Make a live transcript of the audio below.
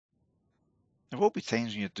There will be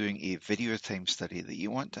times when you're doing a video time study that you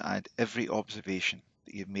want to add every observation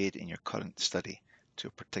that you've made in your current study to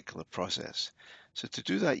a particular process. So to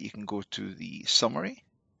do that, you can go to the summary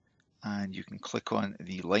and you can click on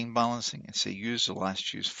the line balancing and say use the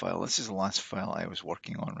last used file. This is the last file I was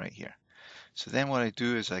working on right here. So then what I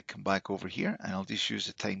do is I come back over here and I'll just use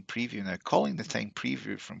the time preview. Now calling the time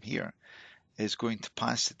preview from here is going to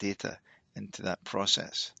pass the data into that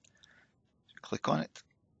process. So click on it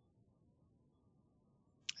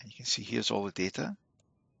and you can see here's all the data,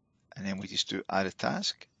 and then we just do add a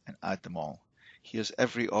task and add them all. Here's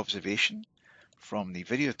every observation from the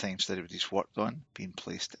video time study we just worked on being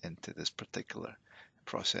placed into this particular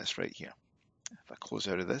process right here. If I close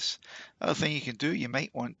out of this, another thing you can do, you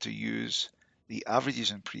might want to use the averages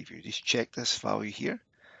in preview. Just check this value here,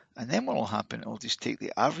 and then what will happen, it will just take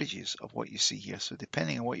the averages of what you see here. So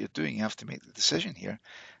depending on what you're doing, you have to make the decision here.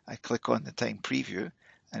 I click on the time preview,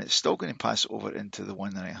 and it's still going to pass over into the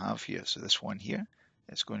one that I have here. So this one here,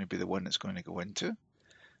 it's going to be the one that's going to go into.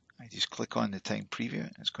 I just click on the time preview,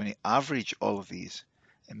 and it's going to average all of these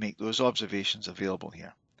and make those observations available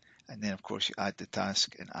here. And then of course you add the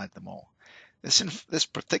task and add them all. This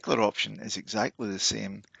particular option is exactly the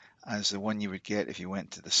same as the one you would get if you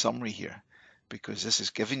went to the summary here, because this is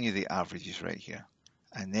giving you the averages right here,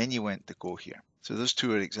 and then you went to go here. So those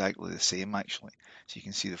two are exactly the same actually. So you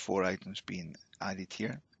can see the 4 items being added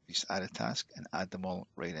here. Just add a task and add them all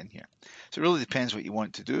right in here. So it really depends what you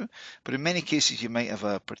want to do, but in many cases you might have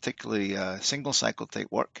a particularly single cycle type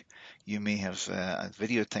work. You may have a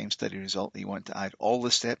video time study result that you want to add all the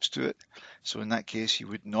steps to it. So in that case you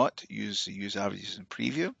would not use the use averages in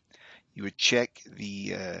preview. You would check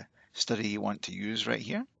the study you want to use right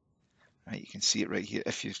here. Right, you can see it right here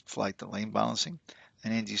if you flag the line balancing,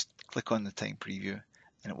 and then just click on the time preview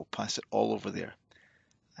and it will pass it all over there.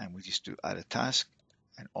 And we just do add a task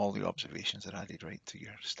and all the observations are added right to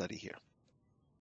your study here.